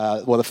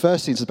The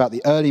first scene is about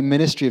the early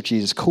ministry of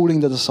Jesus, calling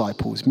the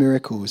disciples,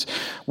 miracles,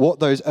 what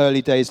those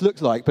early days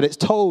looked like. But it's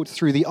told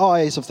through the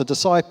eyes of the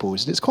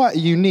disciples. And it's quite a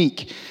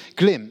unique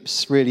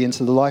glimpse, really,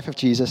 into the life of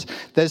Jesus.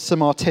 There's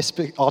some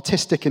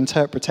artistic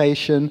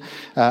interpretation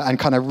and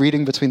kind of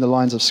reading between the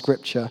lines of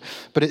Scripture.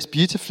 But it's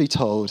beautifully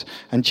told.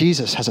 And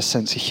Jesus has a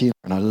sense of humor,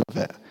 and I love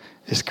it.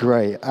 It's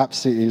great.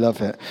 Absolutely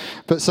love it.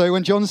 But so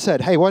when John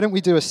said, hey, why don't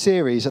we do a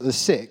series at the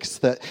 6th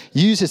that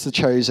uses The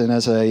Chosen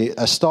as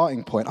a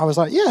starting point, I was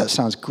like, yeah, that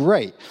sounds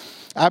great.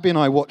 Abby and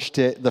I watched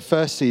it the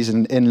first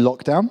season in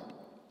lockdown.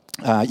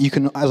 You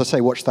can, as I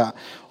say, watch that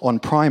on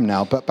Prime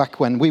now. But back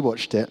when we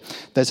watched it,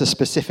 there's a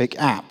specific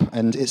app.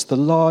 And it's the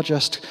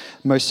largest,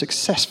 most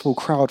successful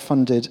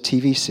crowd-funded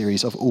TV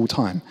series of all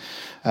time.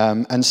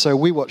 And so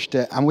we watched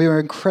it, and we were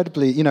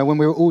incredibly, when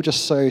we were all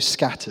just so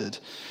scattered,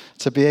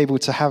 to be able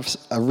to have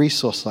a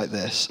resource like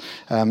this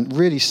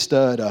really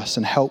stirred us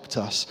and helped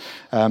us.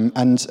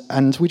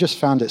 And we just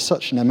found it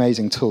such an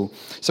amazing tool.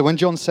 So when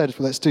John said,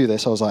 let's do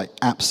this, I was like,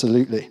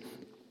 absolutely.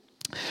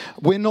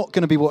 We're not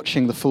going to be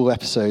watching the full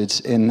episodes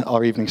in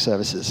our evening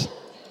services.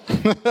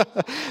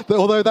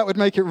 Although that would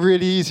make it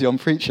really easy on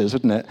preachers,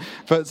 wouldn't it?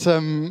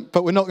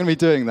 But we're not going to be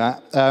doing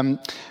that.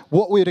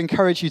 What we'd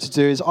encourage you to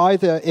do is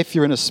either, if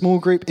you're in a small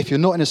group, if you're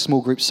not in a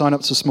small group, sign up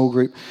to a small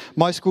group.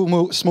 My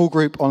small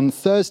group on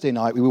Thursday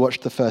night, we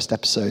watched the first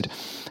episode.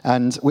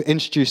 And we're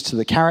introduced to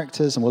the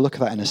characters, and we'll look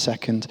at that in a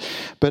second.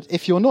 But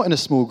if you're not in a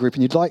small group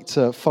and you'd like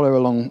to follow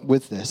along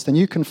with this, then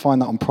you can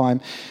find that on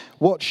Prime.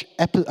 Watch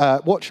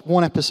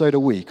one episode a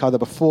week, either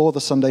before the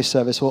Sunday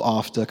service or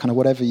after, kind of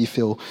whatever you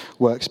feel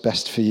works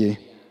best for you.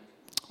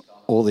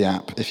 Or the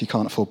app, if you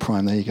can't afford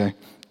Prime, there you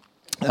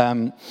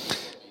go.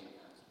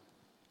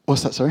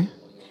 What's that, sorry?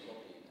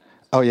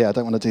 Oh, yeah, I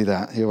don't want to do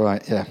that. You're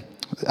right, yeah.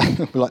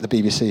 We're like the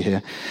BBC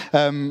here.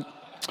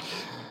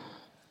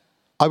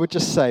 I would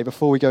just say,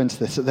 before we go into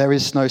this, that there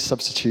is no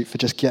substitute for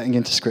just getting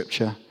into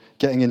Scripture,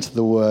 getting into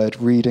the Word,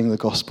 reading the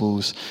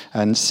Gospels,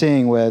 and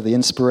seeing where the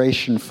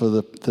inspiration for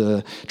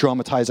the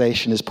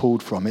dramatization is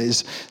pulled from.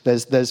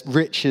 There's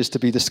riches to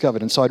be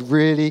discovered. And so I'd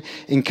really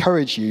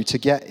encourage you to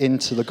get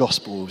into the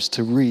Gospels,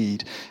 to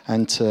read,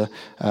 and to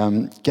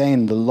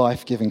gain the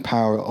life-giving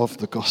power of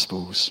the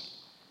Gospels.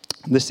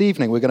 This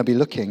evening, we're going to be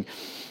looking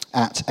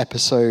at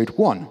episode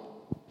 1.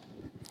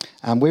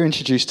 And we're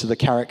introduced to the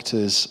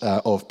characters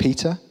of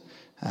Peter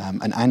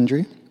and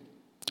Andrew,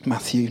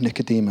 Matthew,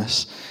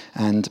 Nicodemus,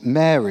 and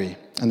Mary.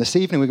 And this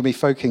evening we're going to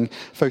be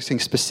focusing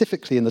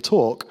specifically in the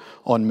talk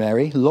on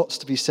Mary. Lots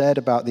to be said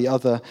about the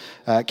other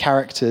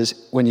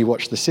characters when you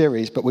watch the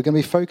series, but we're going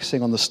to be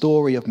focusing on the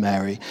story of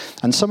Mary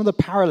and some of the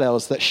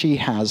parallels that she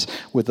has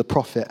with the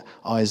prophet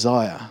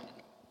Isaiah.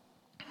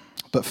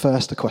 But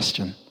first, a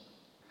question.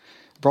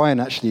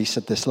 Brian actually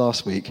said this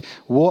last week.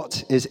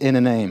 What is in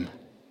a name?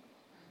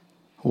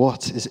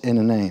 What is in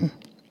a name?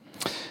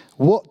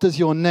 What does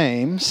your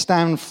name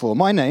stand for?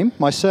 My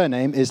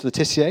surname is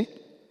Tissier,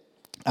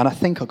 and I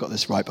think I got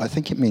this right, but I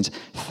think it means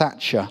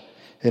Thatcher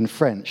in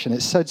French. And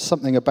it said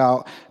something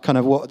about kind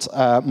of what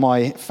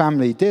my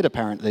family did,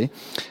 apparently.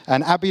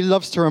 And Abby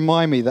loves to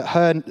remind me that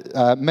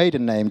her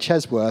maiden name,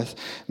 Chesworth,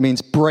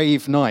 means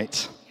brave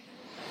knight.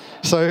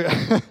 So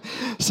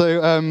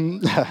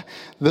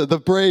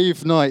the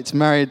brave knight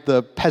married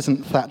the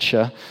peasant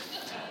Thatcher.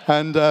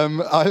 And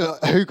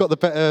who got the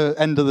better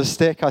end of the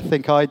stick? I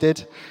think I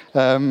did.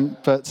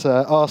 But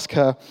ask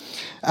her.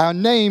 Our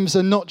names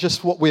are not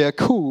just what we are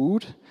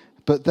called,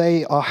 but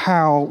they are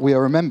how we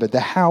are remembered.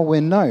 They're how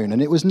we're known.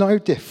 And it was no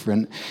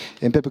different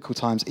in biblical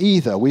times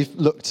either. We've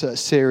looked at a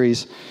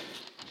series,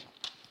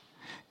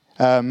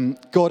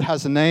 God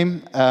Has a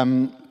Name,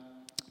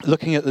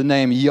 looking at the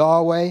name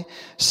Yahweh,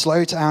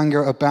 slow to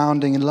anger,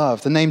 abounding in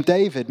love. The name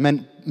David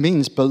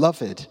means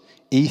beloved.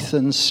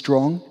 Ethan,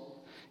 strong.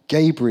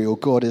 Gabriel,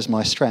 God is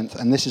my strength.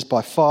 And this is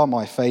by far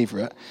my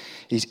favorite.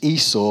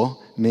 Esau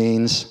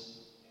means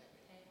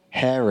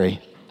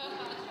hairy.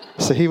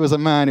 So he was a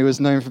man who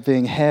was known for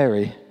being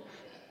hairy.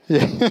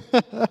 Yeah.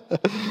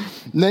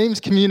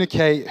 Names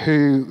communicate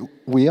who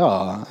we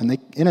are, and they,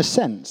 in a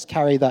sense,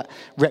 carry that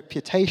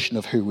reputation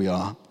of who we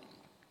are.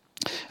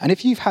 And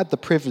if you've had the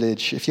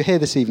privilege, if you're here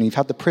this evening, you've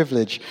had the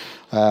privilege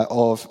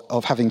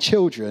of having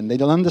children, then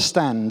you'll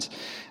understand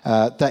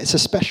that it's a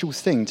special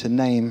thing to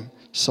name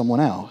someone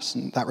else,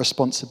 and that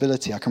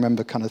responsibility. I can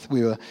remember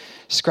we were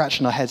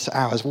scratching our heads for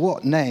hours,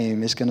 what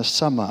name is going to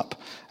sum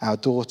up our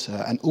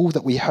daughter and all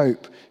that we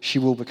hope she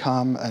will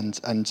become,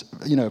 and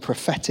a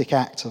prophetic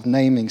act of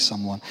naming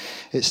someone.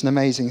 It's an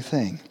amazing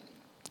thing,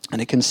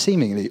 and it can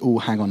seemingly all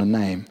hang on a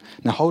name.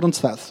 Now hold on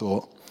to that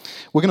thought.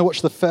 We're going to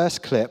watch the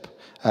first clip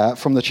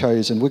from The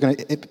Chosen. We're going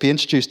to be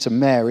introduced to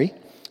Mary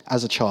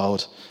as a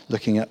child,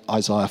 looking at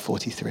Isaiah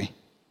 43.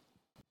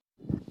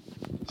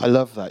 I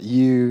love that.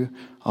 You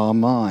are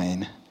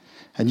mine,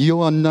 and you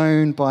are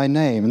known by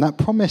name. And that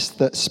promise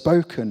that's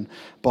spoken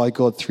by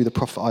God through the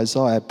prophet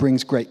Isaiah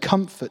brings great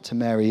comfort to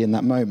Mary in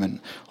that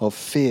moment of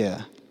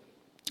fear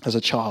as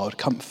a child,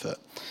 comfort.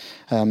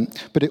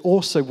 But it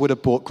also would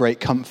have brought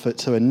great comfort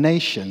to a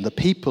nation, the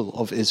people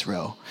of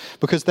Israel,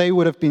 because they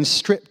would have been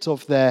stripped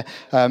of their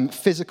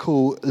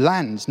physical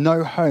lands,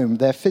 no home.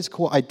 Their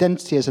physical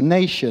identity as a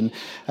nation,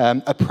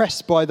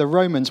 oppressed by the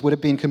Romans, would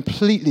have been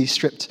completely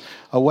stripped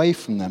away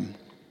from them.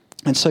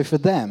 And so for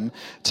them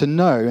to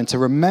know and to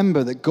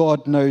remember that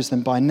God knows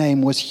them by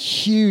name was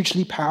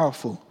hugely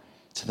powerful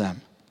to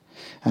them.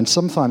 And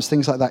sometimes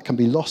things like that can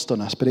be lost on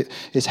us, but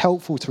it's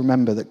helpful to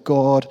remember that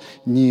God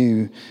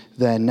knew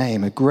their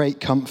name, a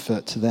great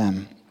comfort to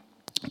them.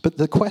 But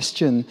the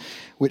question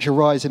which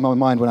arises in my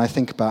mind when I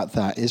think about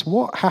that is,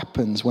 what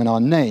happens when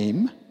our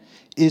name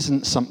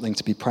isn't something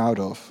to be proud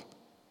of?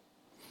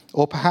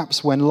 Or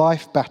perhaps when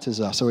life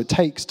batters us, or it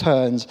takes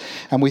turns,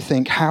 and we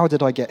think, how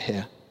did I get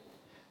here?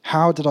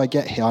 How did I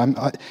get here?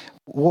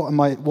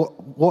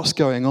 What's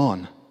going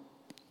on?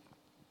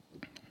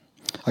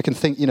 I can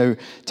think,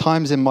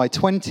 times in my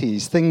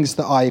 20s, things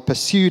that I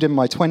pursued in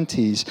my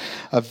 20s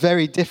are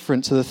very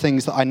different to the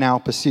things that I now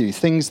pursue.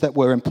 Things that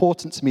were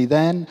important to me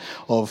then,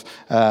 of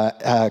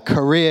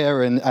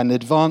career and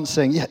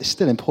advancing, yeah, it's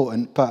still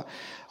important, but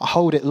I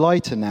hold it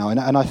lighter now.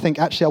 And I think,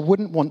 actually, I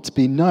wouldn't want to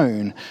be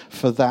known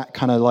for that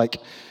kind of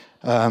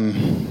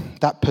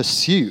that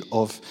pursuit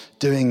of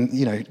doing,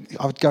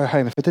 I would go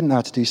home. If I didn't know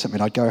how to do something,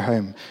 I'd go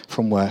home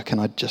from work and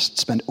I'd just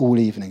spend all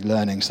evening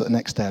learning so that the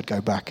next day I'd go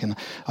back and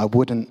I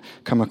wouldn't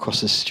come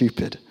across as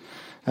stupid.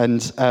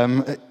 And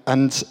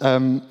that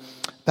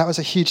was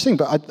a huge thing,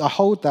 but I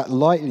hold that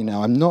lightly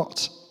now. I'm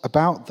not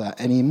about that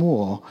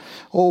anymore.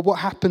 Or what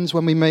happens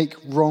when we make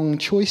wrong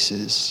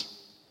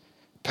choices?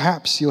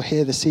 Perhaps you're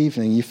here this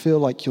evening, you feel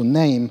like your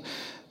name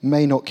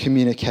may not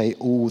communicate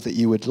all that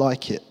you would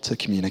like it to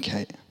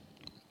communicate.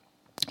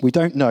 We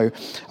don't know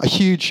a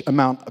huge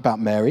amount about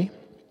Mary,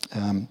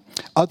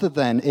 other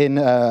than in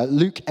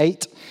Luke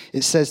 8,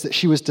 it says that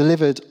she was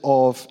delivered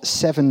of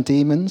 7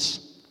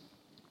 demons,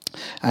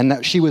 and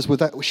that she was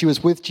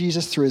with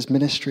Jesus through his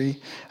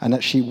ministry, and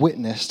that she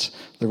witnessed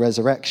the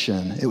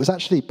resurrection. It was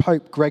actually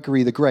Pope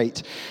Gregory the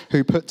Great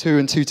who put 2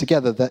 and 2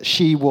 together, that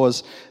she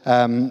was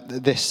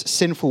this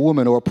sinful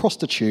woman, or a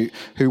prostitute,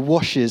 who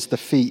washes the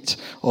feet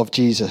of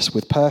Jesus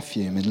with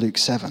perfume in Luke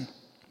 7.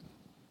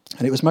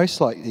 And it was most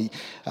likely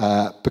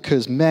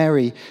because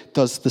Mary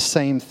does the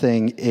same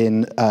thing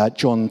in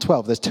John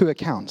 12. There's 2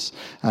 accounts,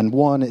 and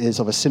one is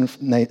of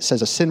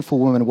says a sinful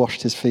woman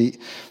washed his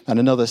feet, and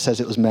another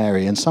says it was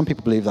Mary. And some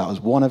people believe that was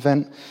one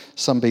event,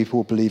 some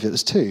people believe it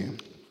was 2.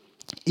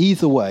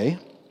 Either way,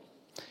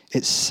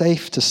 it's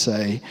safe to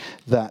say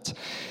that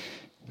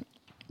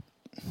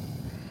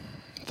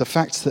the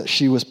fact that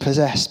she was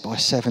possessed by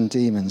 7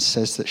 demons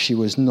says that she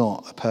was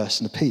not a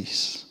person of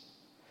peace,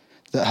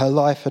 that her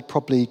life had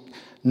probably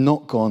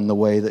not gone the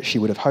way that she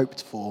would have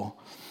hoped for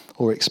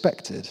or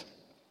expected.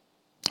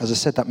 As I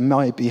said, that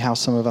might be how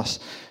some of us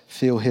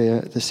feel here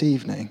this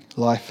evening.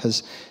 Life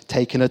has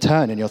taken a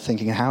turn and you're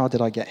thinking, how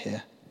did I get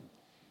here?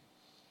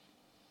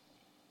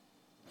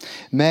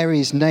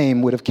 Mary's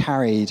name would have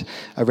carried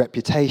a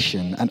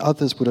reputation, and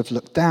others would have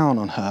looked down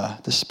on her,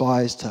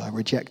 despised her,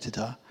 rejected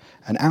her,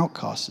 and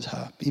outcasted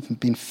her, even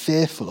been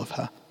fearful of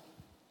her.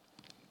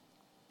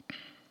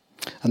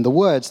 And the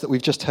words that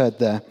we've just heard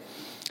there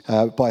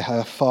by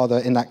her father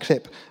in that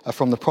clip are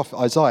from the prophet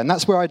Isaiah. And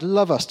that's where I'd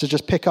love us to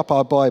just pick up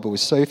our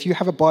Bibles. So if you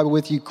have a Bible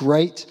with you,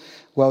 great,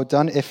 well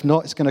done. If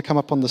not, it's going to come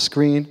up on the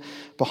screen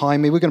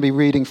behind me. We're going to be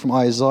reading from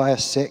Isaiah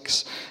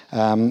 6,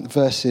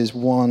 verses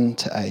 1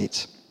 to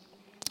 8.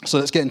 So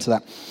let's get into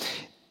that.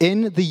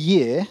 In the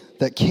year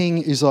that King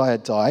Uzziah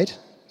died,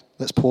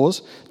 let's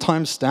pause,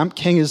 timestamp,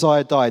 King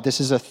Uzziah died. This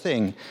is a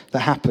thing that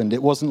happened.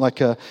 It wasn't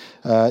like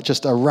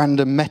just a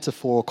random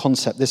metaphor or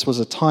concept. This was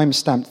a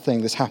time-stamped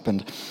thing. This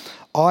happened.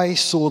 I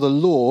saw the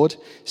Lord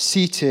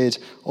seated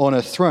on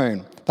a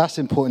throne. That's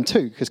important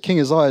too, because King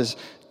Uzziah's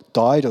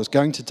died, or was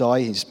going to die.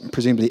 He's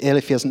presumably ill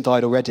if he hasn't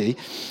died already.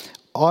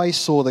 I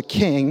saw the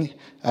king,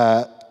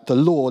 the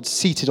Lord,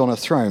 seated on a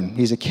throne.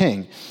 He's a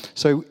king.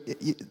 So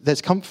there's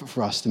comfort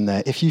for us in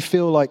there. If you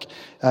feel like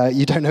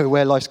you don't know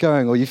where life's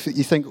going, or you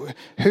think,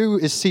 who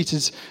is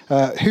seated,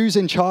 who's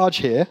in charge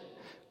here?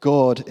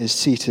 God is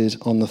seated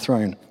on the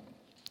throne.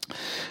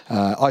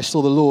 I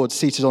saw the Lord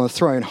seated on a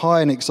throne,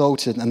 high and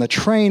exalted, and the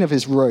train of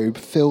his robe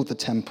filled the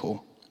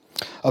temple.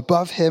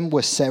 Above him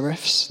were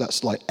seraphs,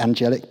 that's like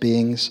angelic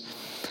beings,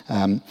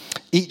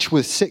 each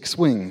with 6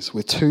 wings.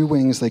 With 2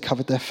 wings they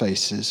covered their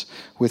faces,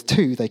 with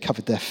 2 they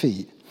covered their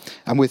feet,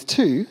 and with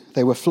 2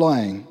 they were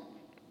flying.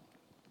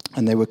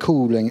 And they were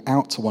calling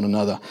out to one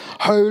another,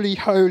 "Holy,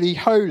 holy,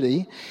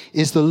 holy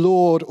is the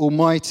Lord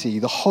Almighty.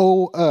 The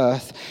whole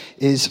earth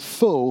is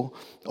full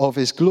of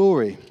his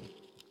glory."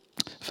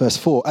 Verse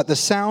 4, at the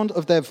sound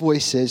of their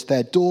voices,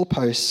 the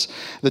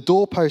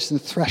doorposts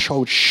and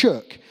threshold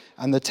shook,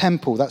 and the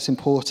temple, that's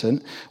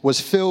important, was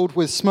filled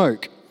with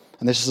smoke.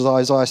 And this is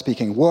Isaiah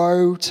speaking.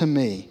 "Woe to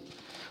me,"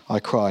 I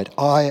cried,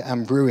 "I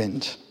am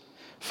ruined,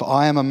 for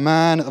I am a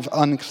man of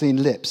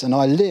unclean lips, and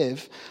I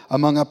live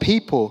among a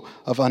people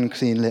of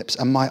unclean lips,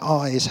 and my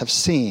eyes have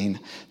seen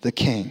the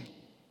King,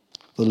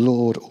 the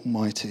Lord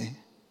Almighty."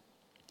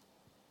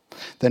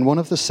 Then one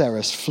of the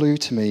seraphs flew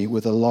to me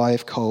with a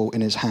live coal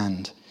in his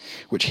hand,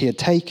 which he had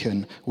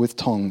taken with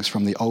tongs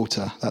from the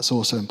altar. That's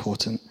also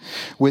important.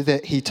 With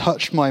it, he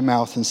touched my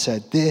mouth and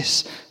said,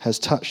 "This has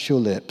touched your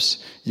lips.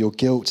 Your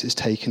guilt is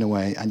taken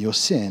away and your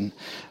sin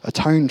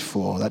atoned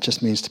for." That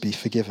just means to be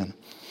forgiven.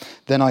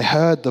 Then I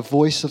heard the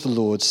voice of the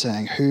Lord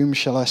saying, "Whom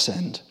shall I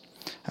send?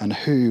 And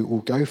who will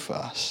go for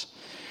us?"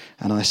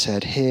 And I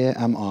said, "Here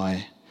am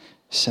I,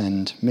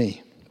 send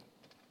me."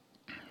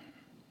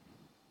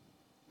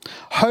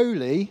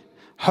 Holy,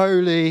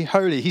 holy,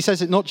 holy. He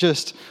says it not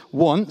just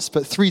once,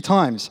 but 3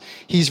 times.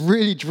 He's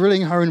really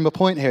drilling home a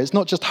point here. It's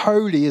not just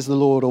holy is the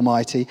Lord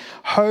Almighty.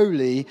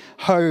 Holy,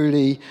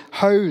 holy,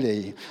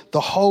 holy.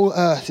 The whole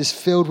earth is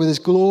filled with his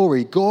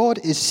glory. God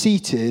is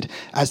seated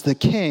as the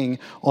king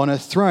on a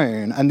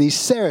throne. And these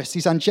seraphs,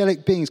 these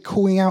angelic beings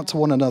calling out to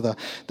one another,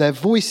 their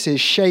voices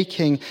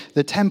shaking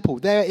the temple.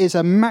 There is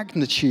a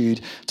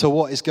magnitude to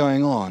what is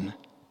going on.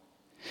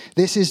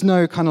 This is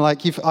no kind of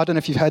like, I don't know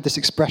if you've heard this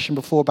expression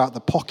before about the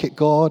pocket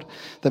God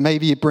that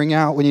maybe you bring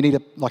out when you need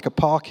a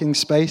parking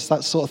space,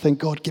 that sort of thing.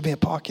 God, give me a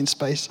parking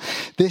space.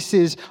 This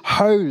is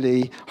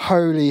holy,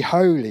 holy,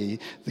 holy.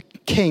 The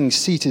king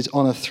seated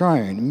on a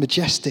throne,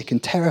 majestic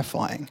and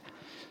terrifying.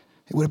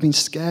 It would have been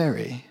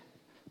scary.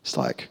 It's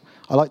like,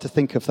 I like to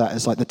think of that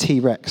as like the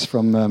T-Rex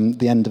from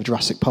the end of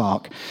Jurassic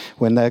Park,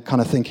 when they're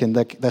kind of thinking,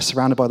 they're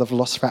surrounded by the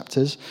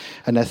velociraptors,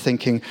 and they're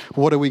thinking,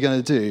 what are we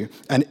going to do?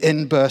 And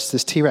in bursts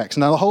this T-Rex.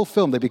 Now, the whole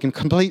film, they become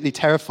completely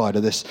terrified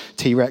of this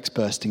T-Rex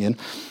bursting in.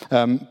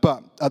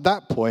 But at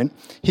that point,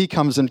 he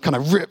comes and kind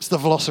of rips the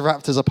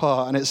velociraptors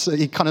apart, and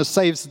he kind of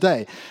saves the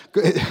day.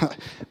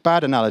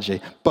 Bad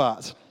analogy,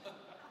 but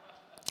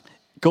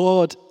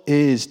God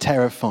is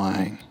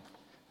terrifying.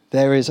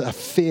 There is a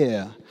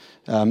fear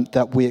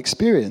that we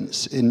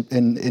experience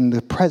in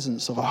the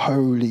presence of a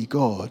holy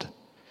God,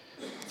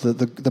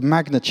 the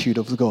magnitude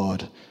of the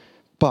God.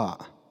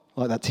 But,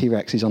 like that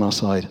T-Rex, he's on our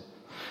side.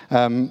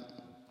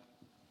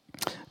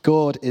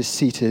 God is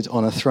seated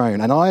on a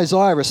throne. And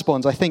Isaiah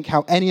responds, I think,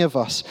 how any of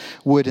us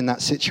would in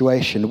that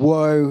situation.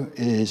 Woe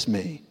is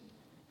me.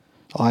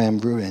 I am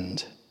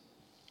ruined.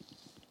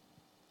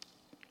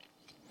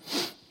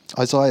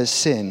 Isaiah's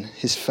sin,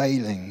 his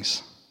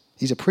failings.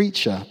 He's a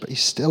preacher, but he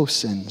still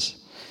sins.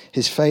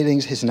 His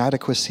failings, his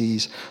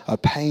inadequacies are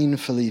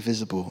painfully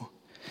visible.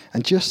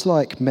 And just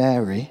like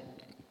Mary,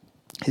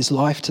 his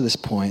life to this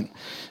point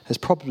has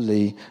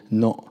probably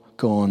not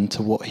gone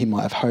to what he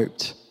might have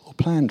hoped or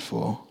planned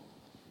for.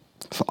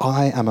 For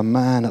I am a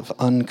man of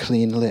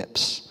unclean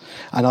lips,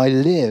 and I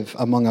live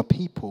among a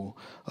people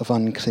of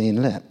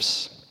unclean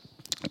lips.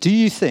 Do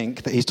you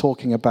think that he's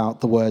talking about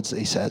the words that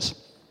he says?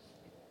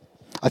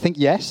 I think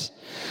yes,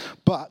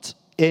 but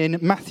in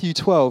Matthew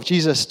 12,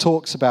 Jesus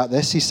talks about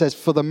this. He says,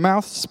 for the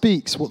mouth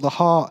speaks what the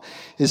heart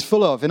is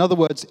full of. In other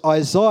words,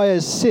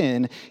 Isaiah's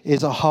sin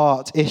is a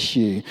heart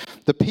issue.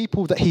 The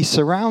people that he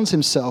surrounds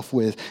himself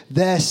with,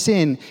 their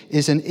sin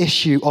is an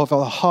issue of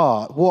a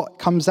heart. What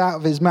comes out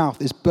of his mouth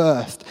is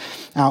birthed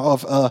out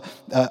of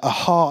a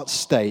heart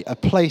state, a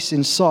place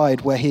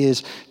inside where he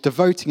is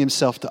devoting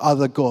himself to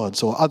other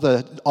gods or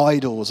other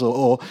idols.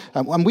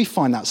 And we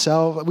find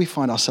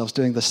ourselves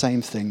doing the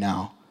same thing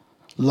now.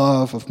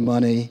 Love of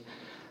money,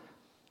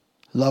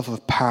 love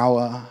of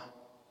power,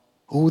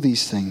 all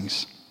these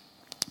things.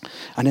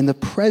 And in the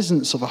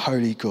presence of a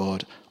holy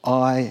God,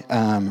 I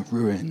am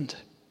ruined.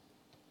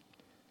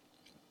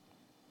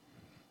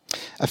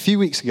 A few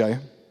weeks ago,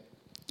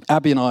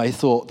 Abby and I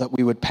thought that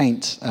we would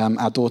paint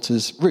our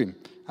daughter's room,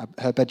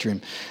 her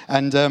bedroom.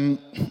 And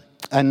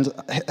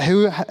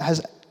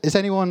is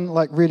anyone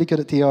like really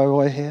good at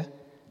DIY here?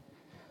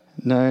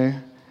 No?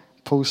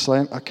 Paul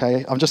Sloan,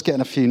 okay. I'm just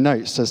getting a few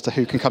notes as to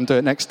who can come do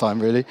it next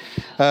time, really.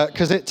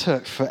 Because it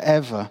took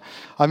forever.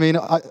 I mean,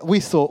 we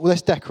thought, well,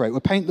 let's decorate.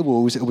 We'll paint the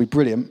walls. It'll be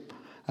brilliant.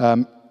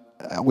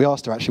 We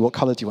asked her, actually, what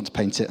colour do you want to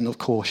paint it? And, of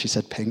course, she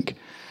said pink.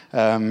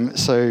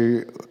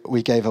 So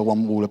we gave her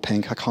one wall of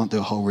pink. I can't do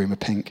a whole room of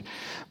pink.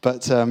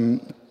 But sorry,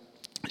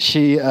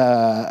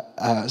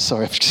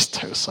 I've just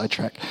total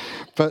sidetrack.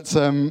 But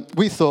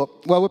we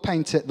thought, well, we'll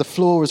paint it. The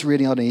floor was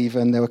really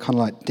uneven. There were kind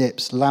of like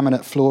dips,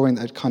 laminate flooring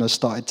that had kind of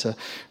started to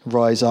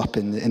rise up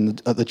at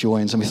the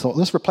joins. And we thought,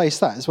 let's replace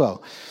that as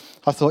well.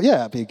 I thought, yeah,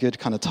 that'd be a good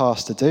kind of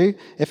task to do.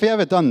 If you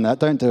ever done that,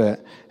 don't do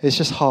it. It's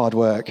just hard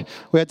work.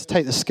 We had to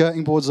take the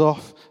skirting boards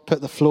off,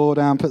 put the floor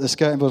down, put the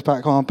skirting boards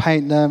back on,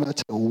 paint them.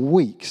 It took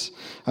weeks.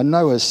 And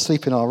Noah's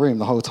sleeping in our room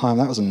the whole time.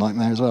 That was a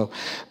nightmare as well.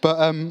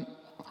 But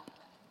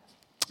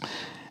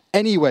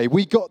anyway,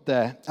 we got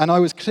there, and I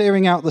was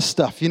clearing out the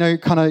stuff. You know,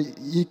 kind of,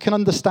 you can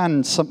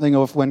understand something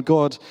of when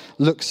God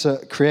looks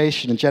at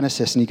creation in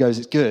Genesis and he goes,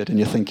 it's good. And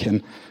you're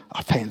thinking,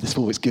 I painted this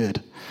wall, it's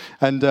good.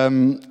 And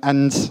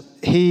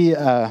we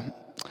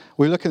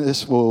were looking at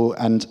this wall,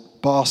 and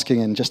basking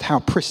in just how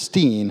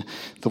pristine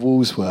the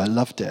walls were. I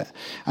loved it.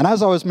 And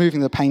as I was moving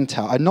the paint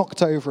out, I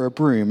knocked over a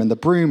broom, and the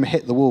broom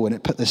hit the wall, and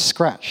it put this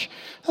scratch.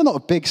 Not a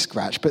big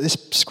scratch, but this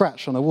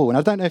scratch on the wall. And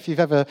I don't know if you've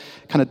ever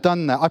kind of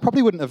done that. I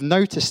probably wouldn't have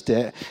noticed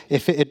it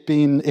if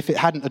it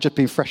hadn't just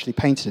been freshly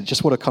painted. It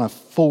just would have kind of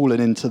fallen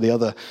into the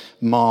other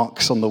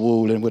marks on the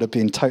wall and would have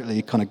been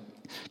totally kind of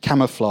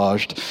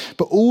camouflaged.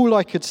 But all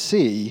I could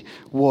see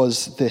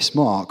was this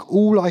mark.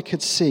 All I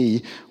could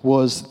see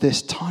was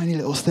this tiny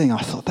little thing.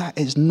 I thought, that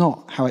is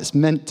not how it's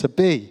meant to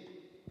be.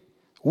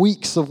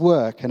 Weeks of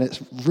work, and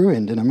it's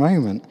ruined in a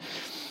moment.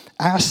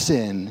 Our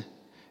sin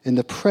in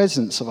the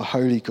presence of a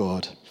holy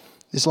God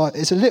it's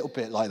a little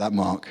bit like that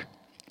mark.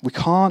 We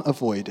can't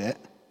avoid it.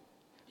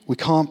 We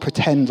can't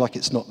pretend like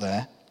it's not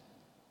there.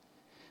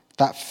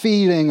 That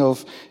feeling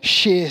of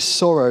sheer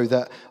sorrow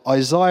that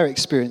Isaiah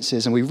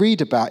experiences and we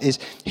read about is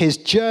his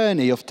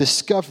journey of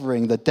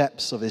discovering the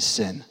depths of his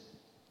sin.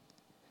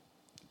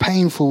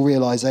 Painful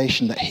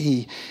realization that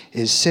he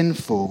is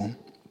sinful.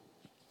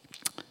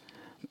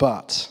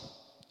 But,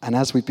 and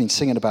as we've been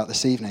singing about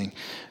this evening,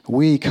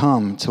 we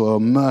come to a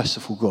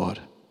merciful God,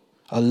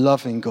 a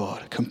loving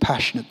God, a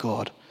compassionate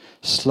God,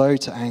 slow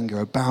to anger,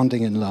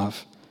 abounding in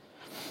love.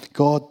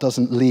 God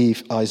doesn't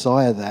leave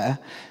Isaiah there,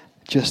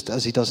 just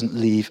as he doesn't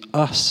leave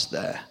us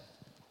there.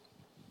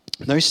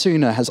 No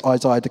sooner has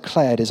Isaiah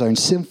declared his own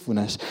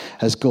sinfulness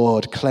as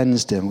God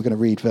cleansed him. We're going to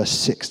read verse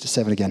 6 to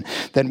 7 again.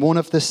 Then one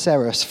of the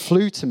seraphs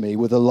flew to me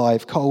with a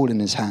live coal in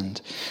his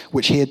hand,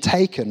 which he had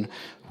taken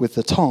with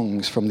the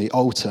tongs from the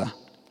altar.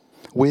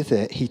 With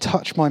it, he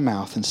touched my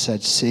mouth and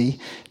said, "See,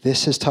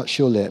 this has touched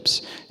your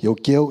lips. Your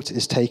guilt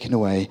is taken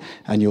away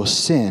and your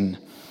sin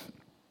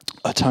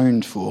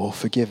atoned for,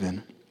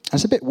 forgiven."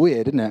 That's a bit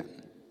weird, isn't it?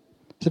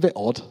 It's a bit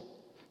odd.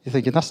 You're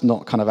thinking, that's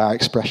not kind of our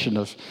expression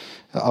of,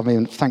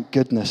 thank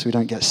goodness we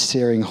don't get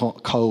searing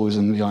hot coals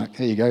and be like,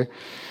 here you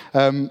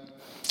go.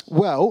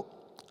 Well,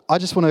 I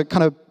just want to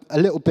kind of a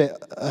little bit,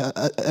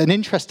 an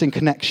interesting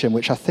connection,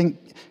 which I think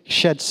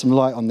sheds some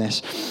light on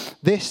this.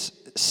 This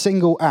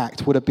single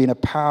act would have been a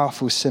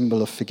powerful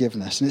symbol of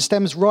forgiveness. And it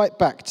stems right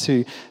back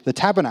to the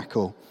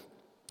tabernacle,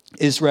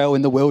 Israel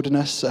in the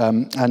wilderness,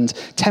 and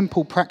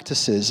temple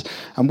practices.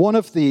 And one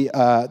of there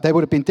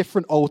would have been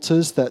different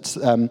altars that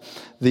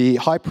the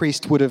high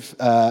priest would have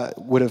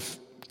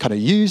kind of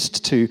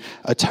used to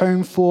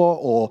atone for,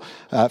 or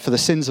for the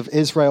sins of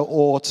Israel,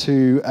 or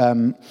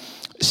to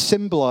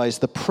symbolize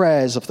the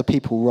prayers of the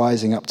people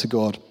rising up to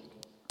God.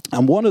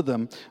 And one of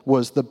them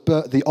was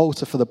the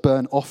altar for the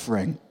burnt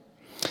offering.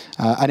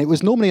 And it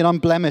was normally an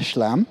unblemished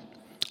lamb,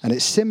 and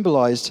it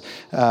symbolized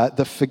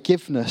the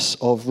forgiveness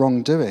of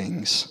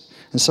wrongdoings.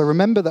 And so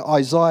remember that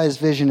Isaiah's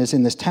vision is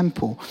in this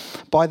temple.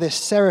 By this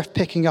seraph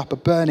picking up a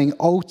burning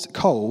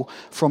coal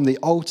from the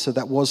altar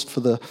that was for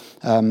the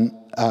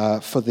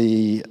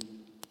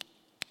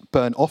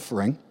burnt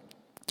offering,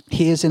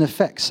 he is in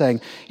effect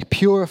saying,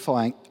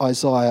 purifying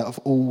Isaiah of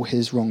all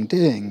his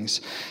wrongdoings.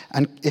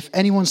 And if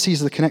anyone sees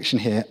the connection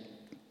here,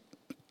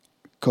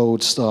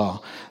 gold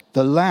star,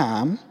 the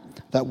lamb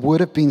that would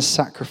have been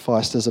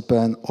sacrificed as a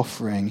burnt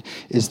offering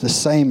is the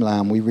same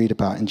lamb we read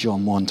about in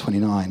John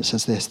 1:29. It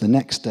says this: the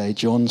next day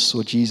John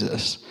saw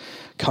Jesus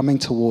coming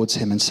towards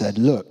him and said,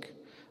 "Look,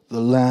 the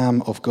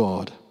Lamb of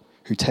God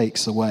who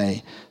takes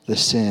away the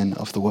sin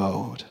of the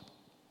world."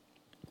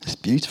 It's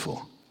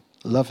beautiful.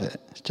 Love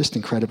it. It's just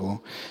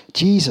incredible.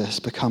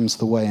 Jesus becomes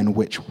the way in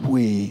which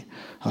we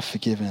are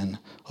forgiven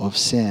of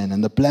sin.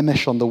 And the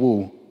blemish on the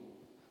wall,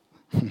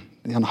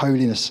 the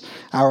unholiness,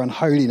 our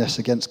unholiness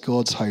against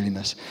God's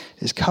holiness,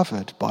 is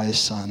covered by his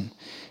son,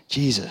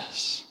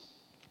 Jesus.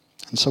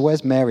 And so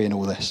where's Mary in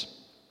all this?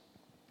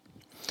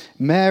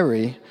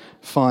 Mary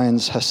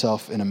finds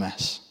herself in a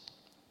mess.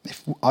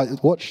 If I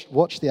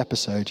watch the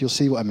episode, you'll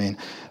see what I mean.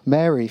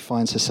 Mary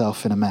finds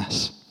herself in a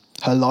mess.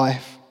 Her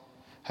life,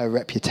 her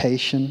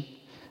reputation,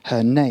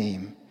 her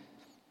name,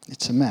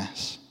 it's a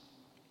mess.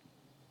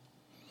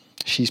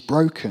 She's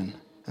broken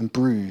and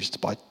bruised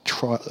by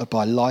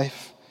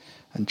life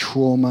and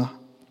trauma.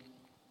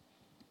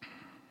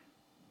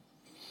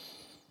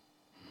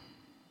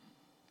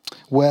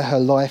 Where her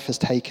life has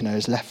taken her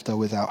has left her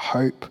without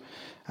hope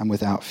and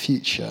without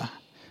future.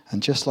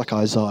 And just like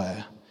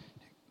Isaiah,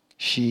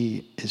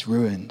 she is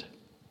ruined.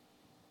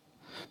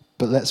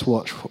 But let's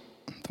watch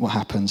what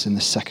happens in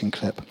the second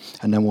clip,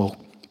 and then we'll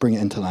bring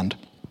it into land.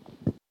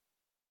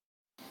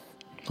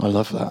 I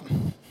love that.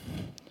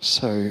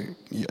 So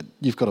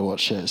you've got to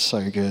watch it. It's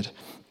so good.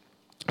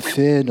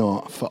 "Fear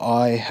not, for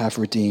I have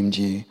redeemed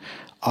you.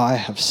 I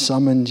have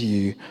summoned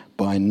you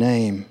by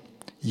name.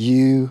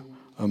 You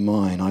are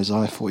mine."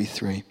 Isaiah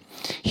 43.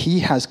 He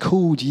has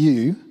called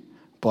you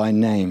by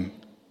name.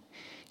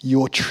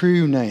 Your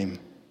true name.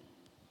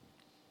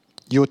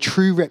 Your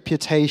true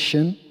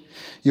reputation.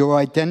 Your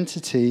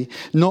identity.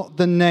 Not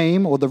the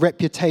name or the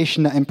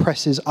reputation that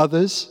impresses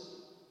others.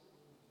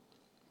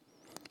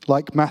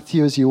 like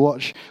Matthew as you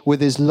watch,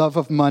 with his love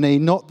of money,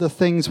 not the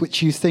things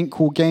which you think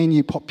will gain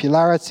you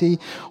popularity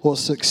or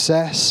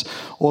success,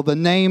 or the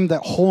name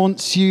that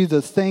haunts you,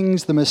 the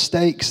things, the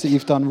mistakes that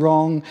you've done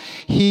wrong.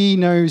 He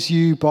knows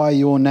you by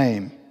your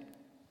name.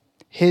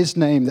 His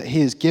name that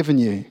he has given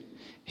you,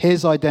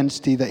 his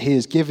identity that he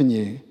has given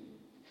you,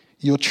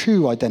 your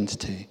true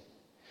identity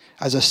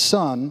as a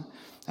son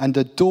and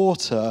a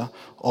daughter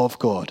of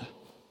God.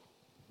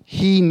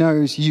 He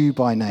knows you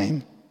by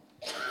name.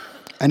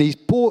 And he's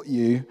bought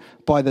you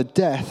by the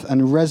death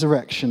and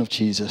resurrection of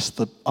Jesus,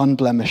 the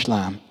unblemished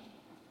lamb,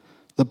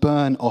 the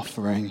burnt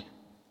offering.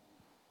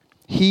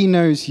 He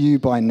knows you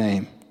by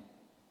name.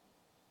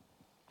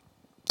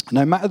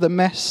 No matter the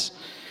mess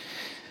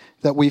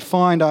that we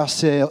find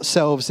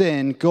ourselves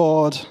in,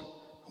 God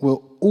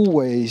will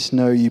always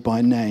know you by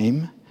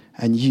name,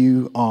 and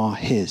you are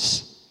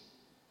his.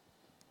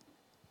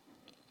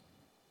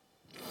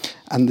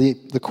 And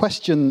the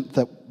question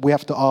that we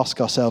have to ask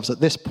ourselves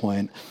at this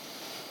point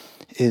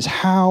is,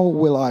 how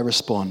will I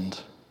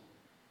respond?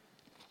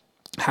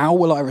 How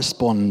will I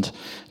respond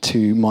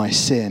to my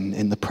sin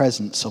in the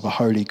presence of a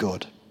holy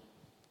God?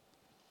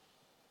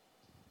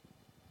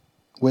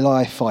 Will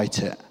I fight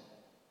it?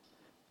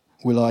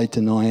 Will I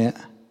deny it?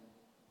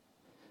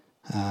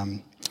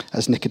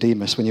 As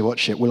Nicodemus, when you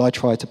watch it, will I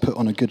try to put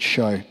on a good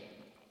show?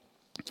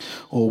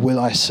 Or will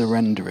I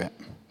surrender it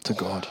to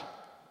God?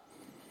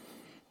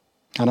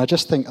 And I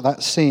just think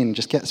that scene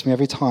just gets me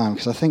every time,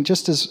 because I think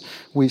just as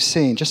we've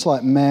seen, just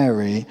like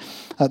Mary,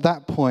 at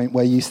that point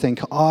where you think,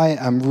 I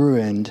am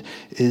ruined,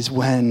 is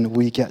when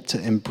we get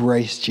to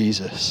embrace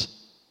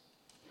Jesus,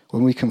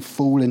 when we can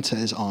fall into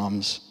his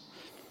arms.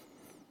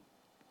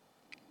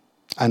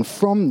 And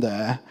from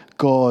there,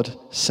 God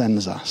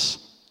sends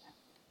us.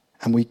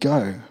 And we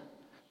go.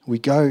 We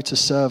go to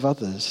serve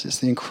others. It's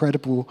the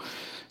incredible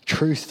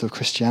truth of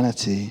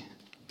Christianity.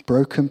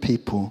 Broken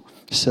people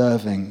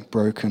serving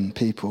broken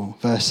people.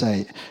 Verse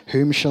 8,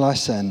 whom shall I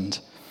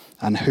send,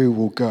 and who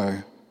will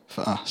go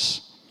for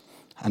us?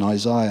 And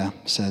Isaiah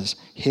says,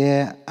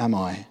 here am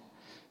I,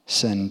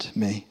 send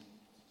me.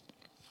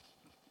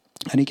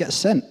 And he gets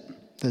sent.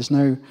 There's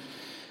no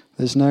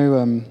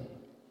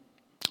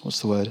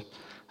what's the word?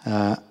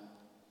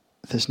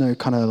 There's no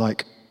kind of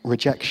like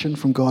rejection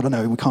from God. I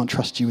know we can't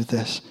trust you with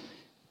this.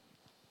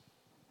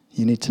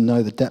 You need to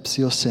know the depths of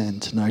your sin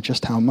to know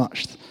just how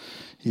much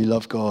you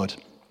love God.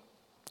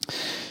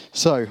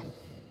 So, a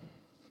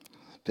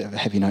bit of a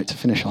heavy note to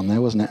finish on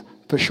there, wasn't it?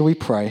 But shall we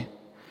pray?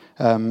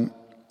 And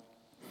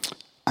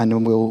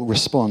then we'll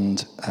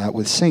respond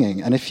with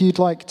singing. And if you'd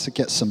like to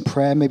get some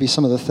prayer, maybe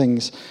some of the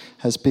things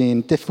has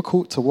been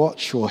difficult to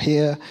watch or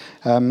hear,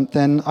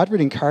 then I'd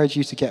really encourage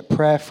you to get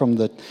prayer from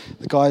the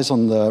guys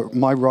on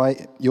my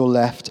right, your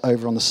left,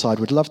 over on the side.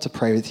 We'd love to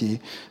pray with you.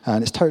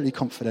 And it's totally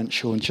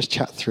confidential, and just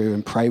chat through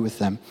and pray with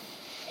them.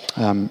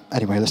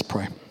 Anyway, let's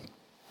pray.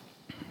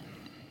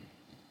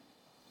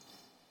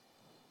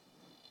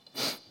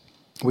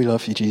 We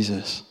love you,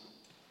 Jesus.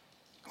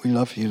 We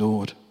love you,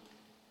 Lord.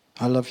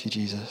 I love you,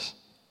 Jesus.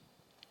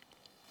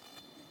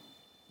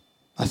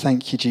 I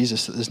thank you,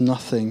 Jesus, that there's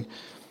nothing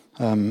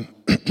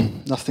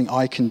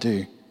I can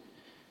do.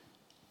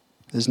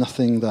 There's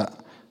nothing that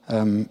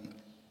I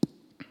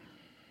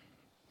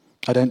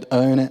don't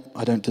earn it.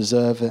 I don't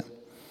deserve it.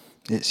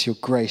 It's your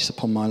grace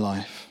upon my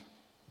life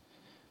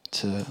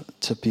to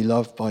be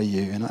loved by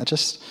you. And I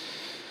just,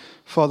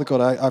 Father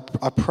God,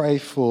 I pray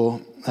for...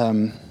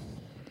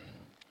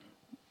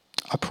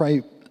 I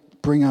pray,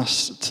 bring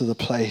us to the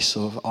place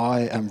of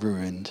I am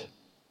ruined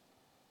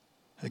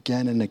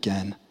again and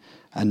again,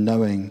 and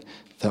knowing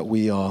that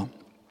we are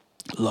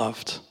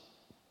loved.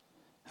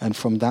 And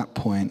from that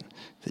point,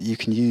 that you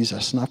can use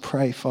us. And I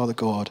pray, Father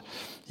God,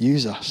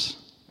 use us.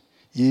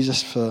 Use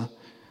us for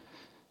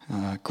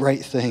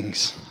great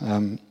things.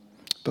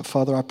 But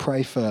Father, I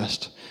pray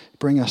first,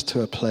 bring us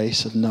to a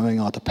place of knowing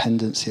our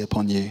dependency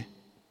upon you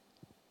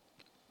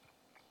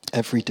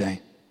every day.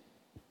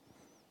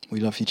 We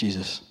love you,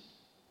 Jesus.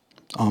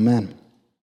 Amen.